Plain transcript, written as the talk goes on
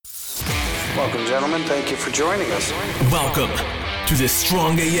Welcome, gentlemen. Thank you for joining us. Welcome to the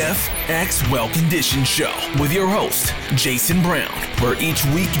Strong AF X Well Conditioned Show with your host, Jason Brown, where each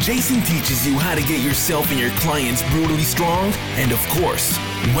week Jason teaches you how to get yourself and your clients brutally strong and, of course,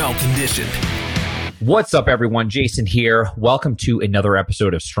 well conditioned. What's up, everyone? Jason here. Welcome to another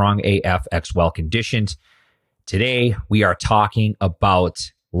episode of Strong AF X Well Conditioned. Today, we are talking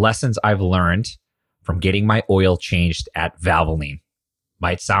about lessons I've learned from getting my oil changed at Valvoline.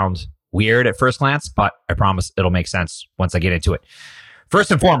 Might sound weird at first glance, but I promise it'll make sense once I get into it. First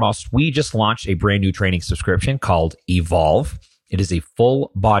and foremost, we just launched a brand new training subscription called Evolve. It is a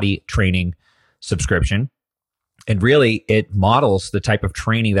full body training subscription. And really, it models the type of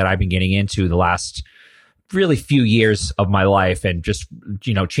training that I've been getting into the last really few years of my life, and just,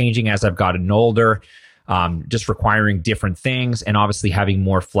 changing as I've gotten older, just requiring different things and obviously having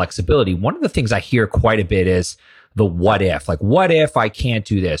more flexibility. One of the things I hear quite a bit is the what if, like, what if I can't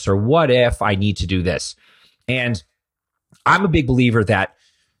do this? Or what if I need to do this? And I'm a big believer that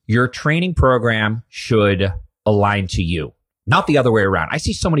your training program should align to you, not the other way around. I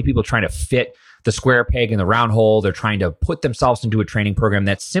see so many people trying to fit the square peg in the round hole. They're trying to put themselves into a training program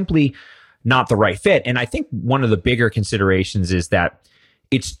that's simply not the right fit. And I think one of the bigger considerations is that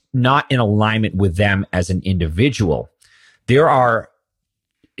it's not in alignment with them as an individual. There are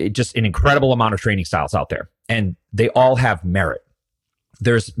just an incredible amount of training styles out there, and they all have merit.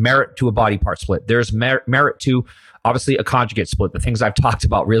 There's merit to a body part split. There's merit to, obviously, a conjugate split, the things I've talked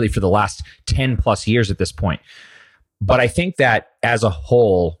about really for the last 10 plus years at this point. But I think that as a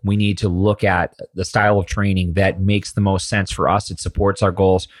whole, we need to look at the style of training that makes the most sense for us. It supports our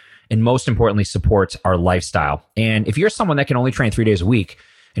goals, and most importantly, supports our lifestyle. And if you're someone that can only train 3 days a week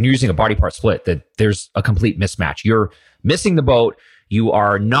and you're using a body part split, that there's a complete mismatch. You're missing the boat. You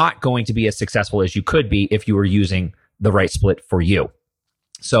are not going to be as successful as you could be if you were using the right split for you.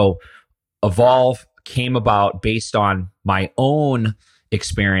 So Evolve came about based on my own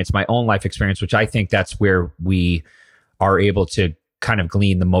experience, my own life experience, which I think that's where we are able to kind of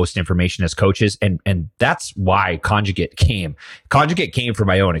glean the most information as coaches. And that's why Conjugate came. Conjugate came from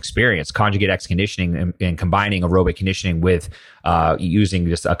my own experience. Conjugate X conditioning and combining aerobic conditioning with using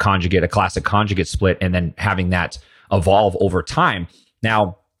just a classic conjugate split, and then having that evolve over time.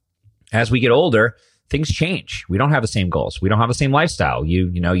 Now, as we get older, things change. We don't have the same goals. We don't have the same lifestyle.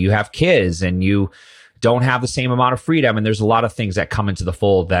 You have kids, and you don't have the same amount of freedom. And there's a lot of things that come into the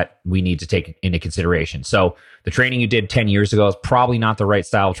fold that we need to take into consideration. So the training you did 10 years ago is probably not the right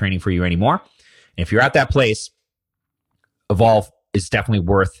style of training for you anymore. And if you're at that place, Evolve is definitely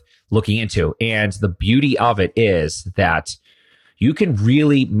worth looking into. And the beauty of it is that you can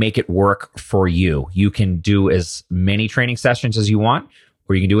really make it work for you. You can do as many training sessions as you want,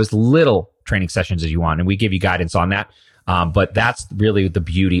 or you can do as little training sessions as you want. And we give you guidance on that. But that's really the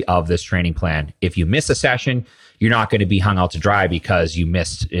beauty of this training plan. If you miss a session, you're not going to be hung out to dry because you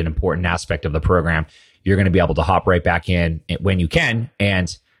missed an important aspect of the program. You're going to be able to hop right back in when you can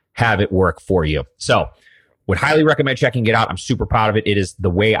and have it work for you. So would highly recommend checking it out. I'm super proud of it. It is the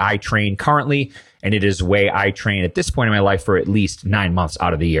way I train currently, and it is the way I train at this point in my life for at least 9 months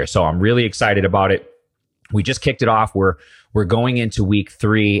out of the year. So I'm really excited about it. We just kicked it off. We're going into week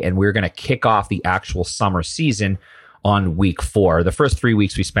 3, and we're going to kick off the actual summer season on week 4. The first 3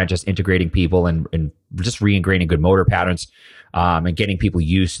 weeks we spent just integrating people and just re-ingraining good motor patterns, and getting people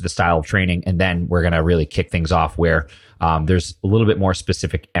used to the style of training. And then we're going to really kick things off where there's a little bit more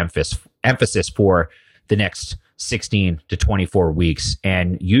specific emphasis for the next 16 to 24 weeks.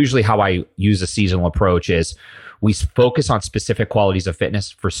 And usually how I use a seasonal approach is we focus on specific qualities of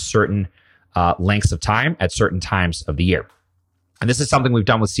fitness for certain lengths of time at certain times of the year. And this is something we've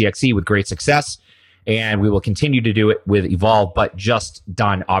done with CXE with great success. And we will continue to do it with Evolve, but just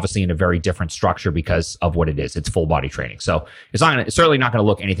done obviously in a very different structure because of what it is. It's full body training. So it's certainly not going to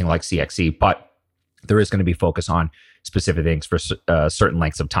look anything like CXE, but there is going to be focus on specific things for certain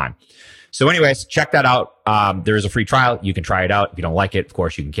lengths of time. So anyways, check that out. There is a free trial. You can try it out. If you don't like it, of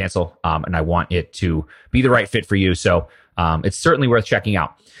course, you can cancel. And I want it to be the right fit for you. So it's certainly worth checking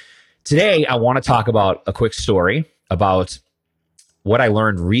out. Today, I want to talk about a quick story about what I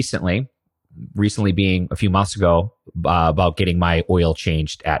learned recently being a few months ago, about getting my oil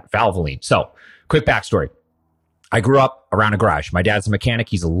changed at Valvoline. So quick backstory. I grew up around a garage. My dad's a mechanic.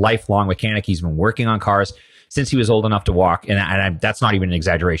 He's a lifelong mechanic. He's been working on cars since he was old enough to walk. And that's not even an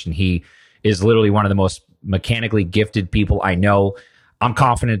exaggeration. He is literally one of the most mechanically gifted people I know. I'm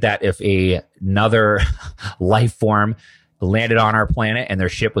confident that if another life form landed on our planet and their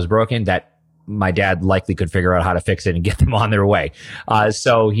ship was broken, that my dad likely could figure out how to fix it and get them on their way.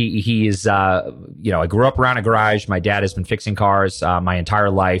 So he is, I grew up around a garage. My dad has been fixing cars my entire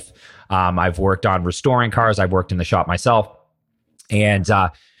life. I've worked on restoring cars. I've worked in the shop myself. And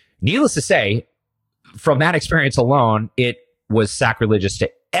needless to say, from that experience alone, it was sacrilegious to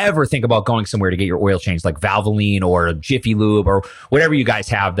ever think about going somewhere to get your oil changed, like Valvoline or Jiffy Lube or whatever you guys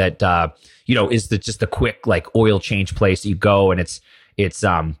have that, is just the quick like oil change place you go. And it's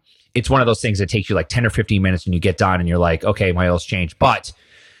one of those things that takes you like 10 or 15 minutes and you get done and you're like, okay, my oil's changed. But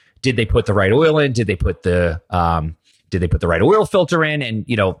did they put the right oil in? Did they put the right oil filter in? And,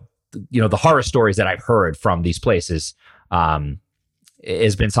 the horror stories that I've heard from these places,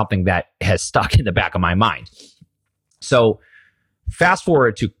 has been something that has stuck in the back of my mind. So fast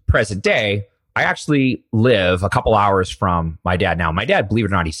forward to present day, I actually live a couple hours from my dad now. My dad, believe it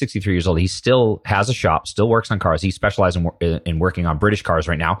or not, he's 63 years old. He still has a shop, still works on cars. He specializes in working on British cars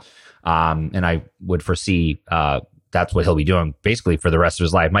right now. And I would foresee that's what he'll be doing basically for the rest of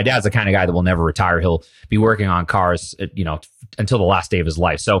his life. My dad's the kind of guy that will never retire. He'll be working on cars, until the last day of his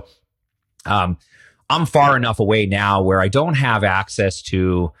life. So I'm far enough away now where I don't have access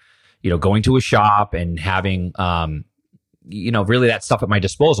to, going to a shop and having, really that stuff at my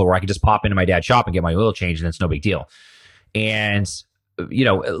disposal where I can just pop into my dad's shop and get my oil changed and it's no big deal. And,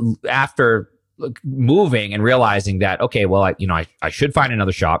 after moving and realizing that, okay, well, I should find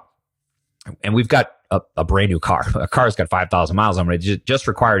another shop, and we've got a brand new car. A car's got 5,000 miles on it. It just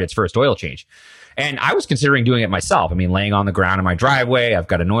required its first oil change. And I was considering doing it myself. I mean, laying on the ground in my driveway, I've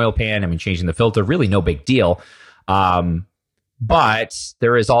got an oil pan. Changing the filter, really no big deal. But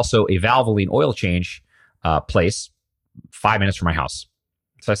there is also a Valvoline oil change place 5 minutes from my house.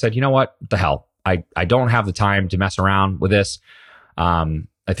 So I said, you know what the hell? I don't have the time to mess around with this.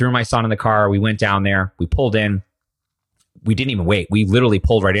 I threw my son in the car. We went down there. We pulled in. We didn't even wait. We literally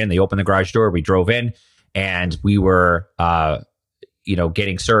pulled right in. They opened the garage door. We drove in, and we were,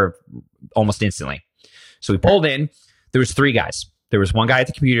 getting served almost instantly. So we pulled in. There was three guys. There was one guy at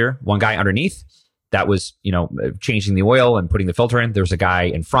the computer, one guy underneath that was, changing the oil and putting the filter in. There was a guy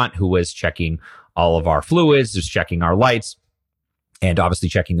in front who was checking all of our fluids, just checking our lights, and obviously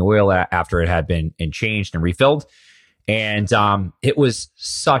checking the oil after it had been changed and refilled. And it was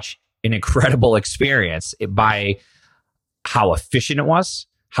such an incredible experience by how efficient it was,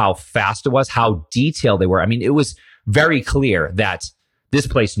 how fast it was, how detailed they were. It was very clear that this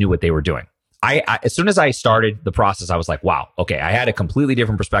place knew what they were doing. I as soon as I started the process, I was like, wow, okay, I had a completely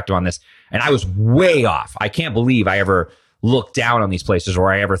different perspective on this, and I was way off. I can't believe I ever looked down on these places,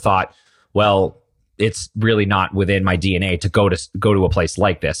 or I ever thought, well, it's really not within my DNA to go to a place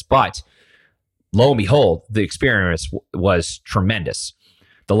like this. But lo and behold, the experience was tremendous.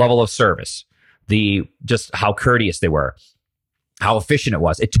 The level of service, just how courteous they were, how efficient it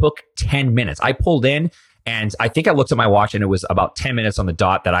was. It took 10 minutes. I pulled in, and I think I looked at my watch, and it was about 10 minutes on the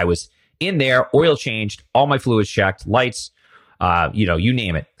dot that I was in there, oil changed, all my fluids checked, lights, you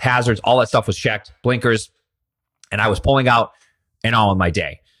name it, hazards, all that stuff was checked, blinkers, and I was pulling out and all in my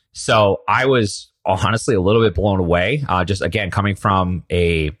day. So I was honestly a little bit blown away, just again, coming from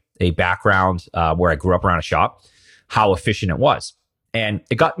a background where I grew up around a shop, how efficient it was. And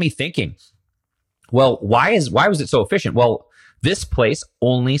it got me thinking, well, why was it so efficient? Well, this place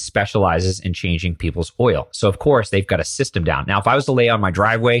only specializes in changing people's oil. So of course they've got a system down. Now, if I was to lay on my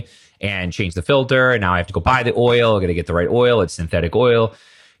driveway and change the filter, and now I have to go buy the oil, I got to get the right oil, it's synthetic oil,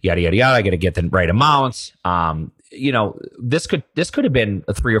 yada, yada, yada, I got to get the right amount. This could have been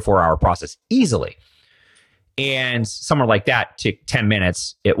a 3 or 4 hour process easily. And somewhere like that took 10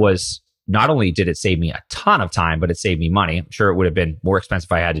 minutes. It was, not only did it save me a ton of time, but it saved me money. I'm sure it would have been more expensive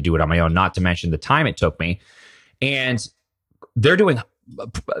if I had to do it on my own, not to mention the time it took me. And they're doing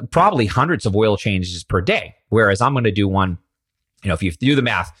probably hundreds of oil changes per day. Whereas I'm going to do one, if you do the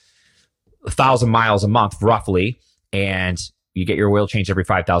math, 1,000 miles a month roughly, and you get your oil change every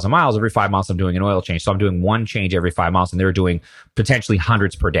 5,000 miles. Every 5 months, I'm doing an oil change. So I'm doing one change every 5 months, and they're doing potentially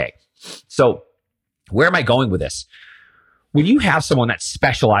hundreds per day. So where am I going with this? When you have someone that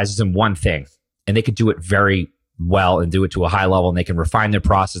specializes in one thing, and they can do it very well and do it to a high level, and they can refine their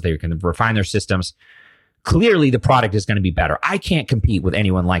process, they can refine their systems, clearly the product is going to be better. I can't compete with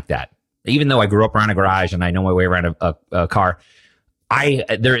anyone like that. Even though I grew up around a garage and I know my way around a car, I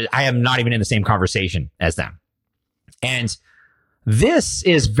am not even in the same conversation as them. And this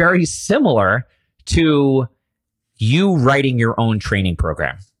is very similar to you writing your own training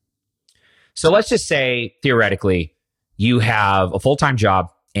program. So let's just say, theoretically, you have a full-time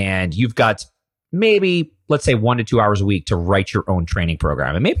job and you've got maybe, let's say, 1 to 2 hours a week to write your own training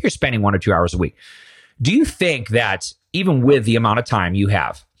program. And maybe you're spending 1 or 2 hours a week. Do you think that even with the amount of time you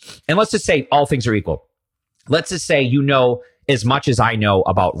have, And let's just say all things are equal. Let's just say you know as much as I know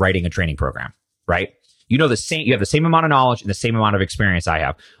about writing a training program, right? You have the same amount of knowledge and the same amount of experience I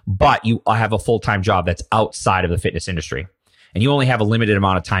have, but you have a full-time job that's outside of the fitness industry. And you only have a limited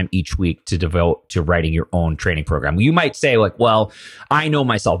amount of time each week to devote to writing your own training program. You might say like, well, I know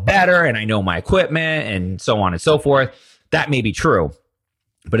myself better and I know my equipment and so on and so forth. That may be true.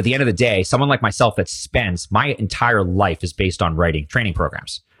 But at the end of the day, someone like myself that spends my entire life is based on writing training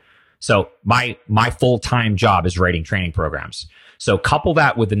programs. So my full-time job is writing training programs. So couple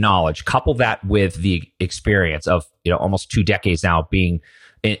that with the knowledge, couple that with the experience of, almost 2 decades now being,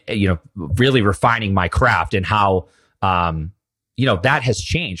 really refining my craft and how, that has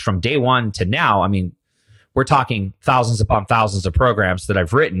changed from day one to now. I mean, we're talking thousands upon thousands of programs that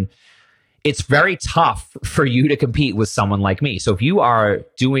I've written. It's very tough for you to compete with someone like me. So if you are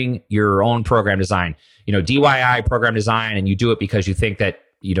doing your own program design, DIY program design, and you do it because you think that,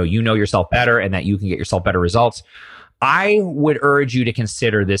 you know yourself better and that you can get yourself better results, I would urge you to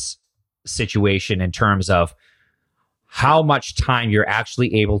consider this situation in terms of how much time you're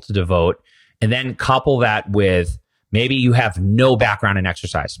actually able to devote, and then couple that with maybe you have no background in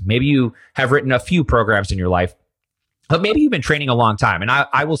exercise. Maybe you have written a few programs in your life, but maybe you've been training a long time. And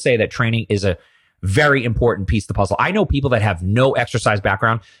I will say that training is a very important piece of the puzzle. I know people that have no exercise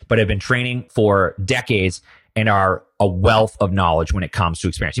background, but have been training for decades and are a wealth of knowledge when it comes to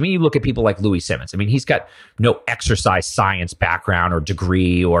experience. I mean, you look at people like Louis Simmons. I mean, he's got no exercise science background or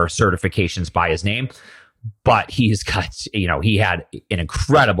degree or certifications by his name, but he's got, he had an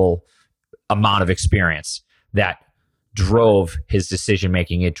incredible amount of experience that drove his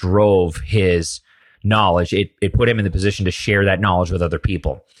decision-making. It drove his knowledge. It put him in the position to share that knowledge with other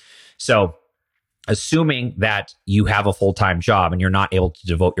people. So assuming that you have a full-time job and you're not able to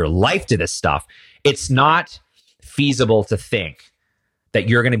devote your life to this stuff, it's not feasible to think that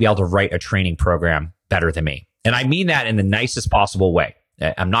you're going to be able to write a training program better than me. And I mean that in the nicest possible way.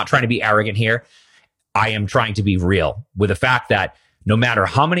 I'm not trying to be arrogant here. I am trying to be real with the fact that no matter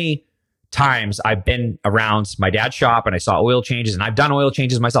how many times I've been around my dad's shop and I saw oil changes, and I've done oil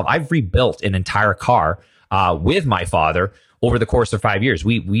changes myself. I've rebuilt an entire car with my father over the course of 5 years.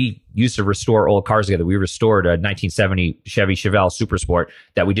 We used to restore old cars together. We restored a 1970 Chevy Chevelle Super Sport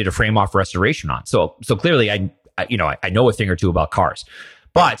that we did a frame off restoration on. So clearly I know a thing or two about cars,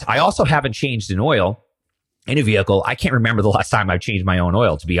 but I also haven't changed an oil in a vehicle. I can't remember the last time I've changed my own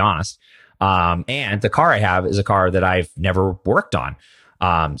oil, to be honest. And the car I have is a car that I've never worked on.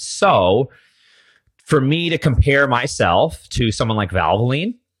 So for me to compare myself to someone like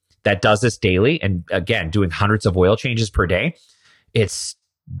Valvoline that does this daily, and again, doing hundreds of oil changes per day, it's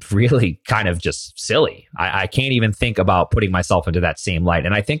really kind of just silly. I can't even think about putting myself into that same light.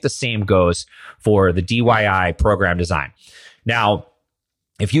 And I think the same goes for the DIY program design. Now,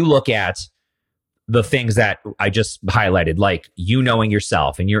 if you look at the things that I just highlighted, like knowing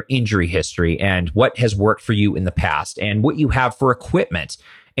yourself and your injury history and what has worked for you in the past and what you have for equipment,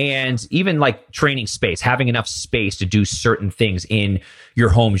 and even like training space, having enough space to do certain things in your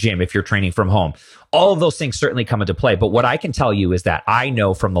home gym if you're training from home. All of those things certainly come into play. But what I can tell you is that I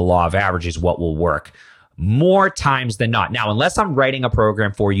know from the law of averages what will work more times than not. Now, unless I'm writing a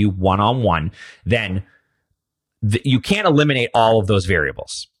program for you one-on-one, then you can't eliminate all of those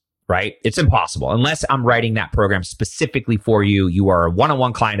variables, right? It's impossible. Unless I'm writing that program specifically for you, you are a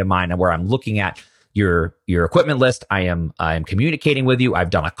one-on-one client of mine, and where I'm looking at your equipment list, I am communicating with you. I've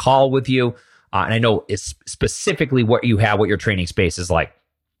done a call with you, and I know it's specifically what you have, what your training space is like.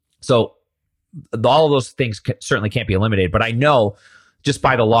 So all of those things certainly can't be eliminated, but I know just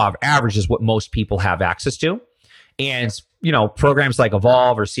by the law of averages what most people have access to. And, programs like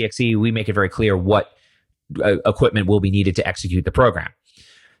Evolve or CXE, we make it very clear what equipment will be needed to execute the program.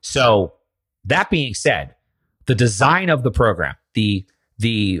 So that being said, the design of the program, the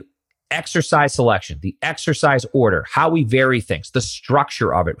exercise selection, the exercise order, how we vary things, the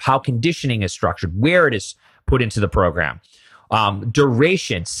structure of it, how conditioning is structured, where it is put into the program,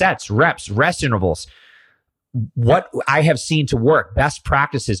 duration, sets, reps, rest intervals, what I have seen to work, best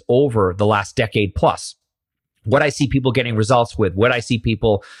practices over the last decade plus, what I see people getting results with, what I see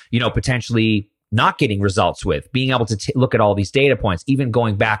people, potentially not getting results with, being able to look at all these data points, even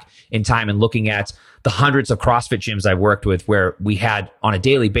going back in time and looking at the hundreds of CrossFit gyms I've worked with where we had on a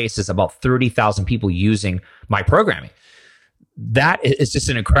daily basis about 30,000 people using my programming. That is just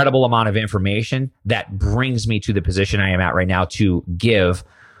an incredible amount of information that brings me to the position I am at right now to give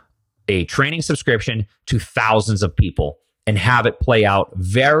a training subscription to thousands of people and have it play out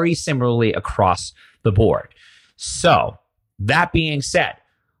very similarly across the board. So that being said,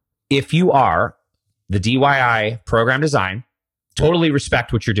 if you are the DIY program design totally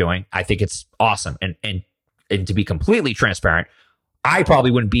respect what you're doing. I think it's awesome. And to be completely transparent, I probably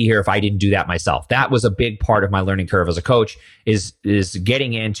wouldn't be here if I didn't do that myself. That was a big part of my learning curve as a coach is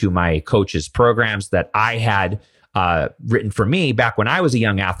getting into my coaches' programs that I had written for me back when I was a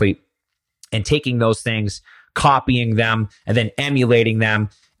young athlete and taking those things, copying them, and then emulating them,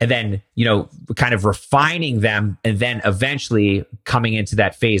 and then, kind of refining them, and then eventually coming into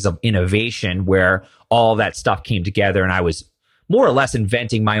that phase of innovation where all that stuff came together and I was more or less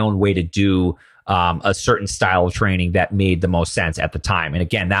inventing my own way to do a certain style of training that made the most sense at the time. And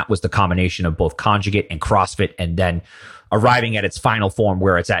again, that was the combination of both conjugate and CrossFit, and then arriving at its final form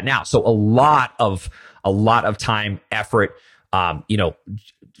where it's at now. So a lot of time, effort. I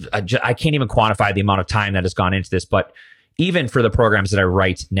can't even quantify the amount of time that has gone into this, but even for the programs that I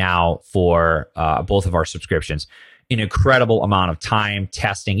write now for both of our subscriptions, an incredible amount of time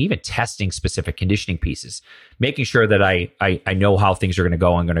testing, even testing specific conditioning pieces, making sure that I know how things are going to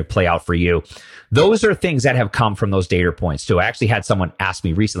go and going to play out for you. Those are things that have come from those data points too. I actually had someone ask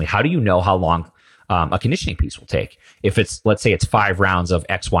me recently, how do you know how long a conditioning piece will take? If it's, let's say it's 5 rounds of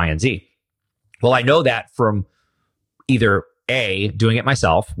X, Y, and Z. Well, I know that from either A, doing it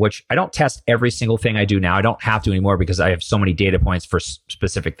myself, which I don't test every single thing I do now. I don't have to anymore because I have so many data points for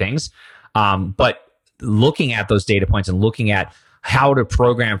specific things. But looking at those data points and looking at how to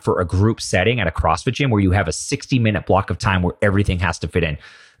program for a group setting at a CrossFit gym where you have a 60-minute block of time where everything has to fit in.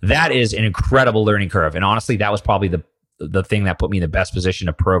 That is an incredible learning curve. And honestly, that was probably the thing that put me in the best position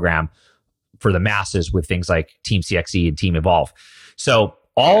to program for the masses with things like Team CXE and Team Evolve. So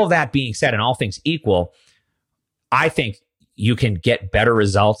all of that being said, and all things equal, I think you can get better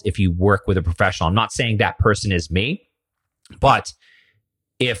results if you work with a professional. I'm not saying that person is me, but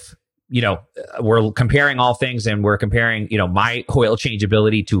if we're comparing all things and we're comparing, my oil change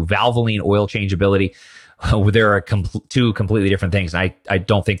ability to Valvoline oil change ability. There are two completely different things. And I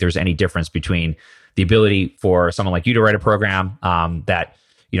don't think there's any difference between the ability for someone like you to write a program that,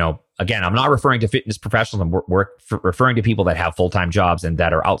 again, I'm not referring to fitness professionals. I'm referring to people that have full-time jobs and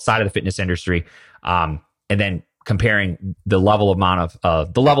that are outside of the fitness industry. And then comparing the level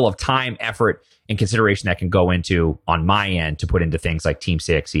of time, effort, and consideration that can go into on my end to put into things like Team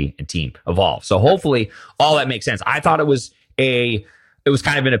CXE and Team Evolve. So hopefully all that makes sense. I thought it was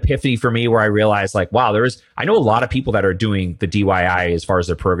kind of an epiphany for me where I realized like, wow, I know a lot of people that are doing the DIY as far as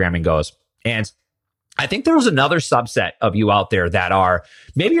their programming goes. And I think there was another subset of you out there that are,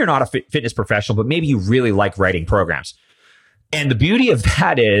 maybe you're not a fitness professional, but maybe you really like writing programs. And the beauty of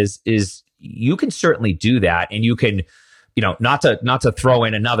that is you can certainly do that. And you can, not to throw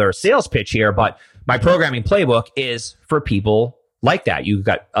in another sales pitch here, but my programming playbook is for people like that. You've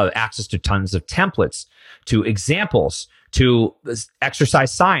got access to tons of templates, to examples, to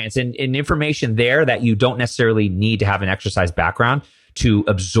exercise science and information there that you don't necessarily need to have an exercise background to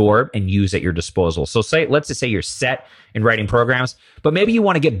absorb and use at your disposal. So let's just say you're set in writing programs, but maybe you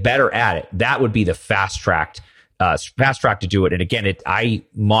want to get better at it. That would be the fast track to do it. And again, I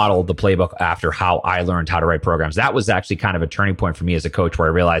modeled the playbook after how I learned how to write programs. That was actually kind of a turning point for me as a coach where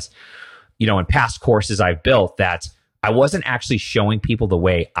I realized, in past courses I've built that I wasn't actually showing people the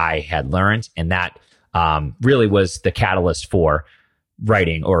way I had learned. And that really was the catalyst for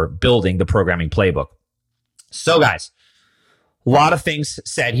writing or building the programming playbook. So guys, a lot of things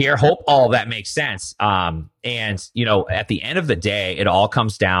said here. Hope all of that makes sense. And, at the end of the day, it all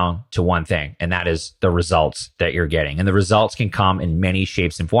comes down to one thing, and that is the results that you're getting. And the results can come in many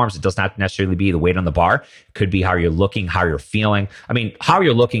shapes and forms. It does not necessarily be the weight on the bar. It could be how you're looking, how you're feeling. I mean, how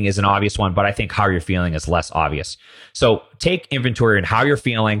you're looking is an obvious one, but I think how you're feeling is less obvious. So take inventory on how you're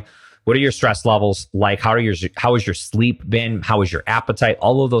feeling. What are your stress levels like? How has your sleep been? How is your appetite?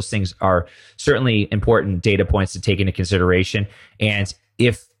 All of those things are certainly important data points to take into consideration. And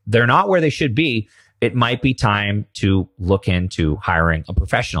if they're not where they should be, it might be time to look into hiring a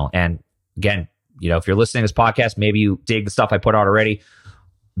professional. And again, if you're listening to this podcast, maybe you dig the stuff I put out already.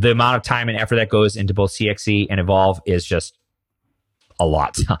 The amount of time and effort that goes into both CXE and Evolve is just a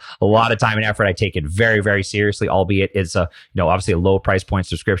lot of time and effort. I take it very, very seriously, albeit it's obviously a low price point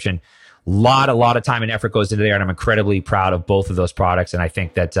subscription. A lot of time and effort goes into there, and I'm incredibly proud of both of those products. And I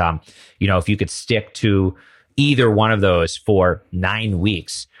think that, if you could stick to either one of those for 9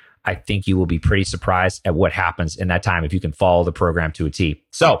 weeks, I think you will be pretty surprised at what happens in that time if you can follow the program to a T.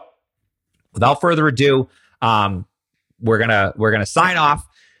 So without further ado, we're gonna sign off.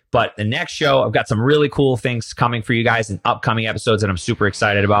 But the next show, I've got some really cool things coming for you guys in upcoming episodes that I'm super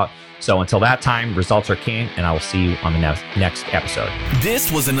excited about. So until that time, results are king, and I will see you on the next episode.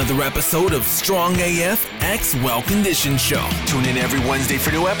 This was another episode of Strong AF X Well Conditioned Show. Tune in every Wednesday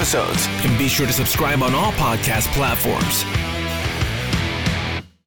for new episodes. And be sure to subscribe on all podcast platforms.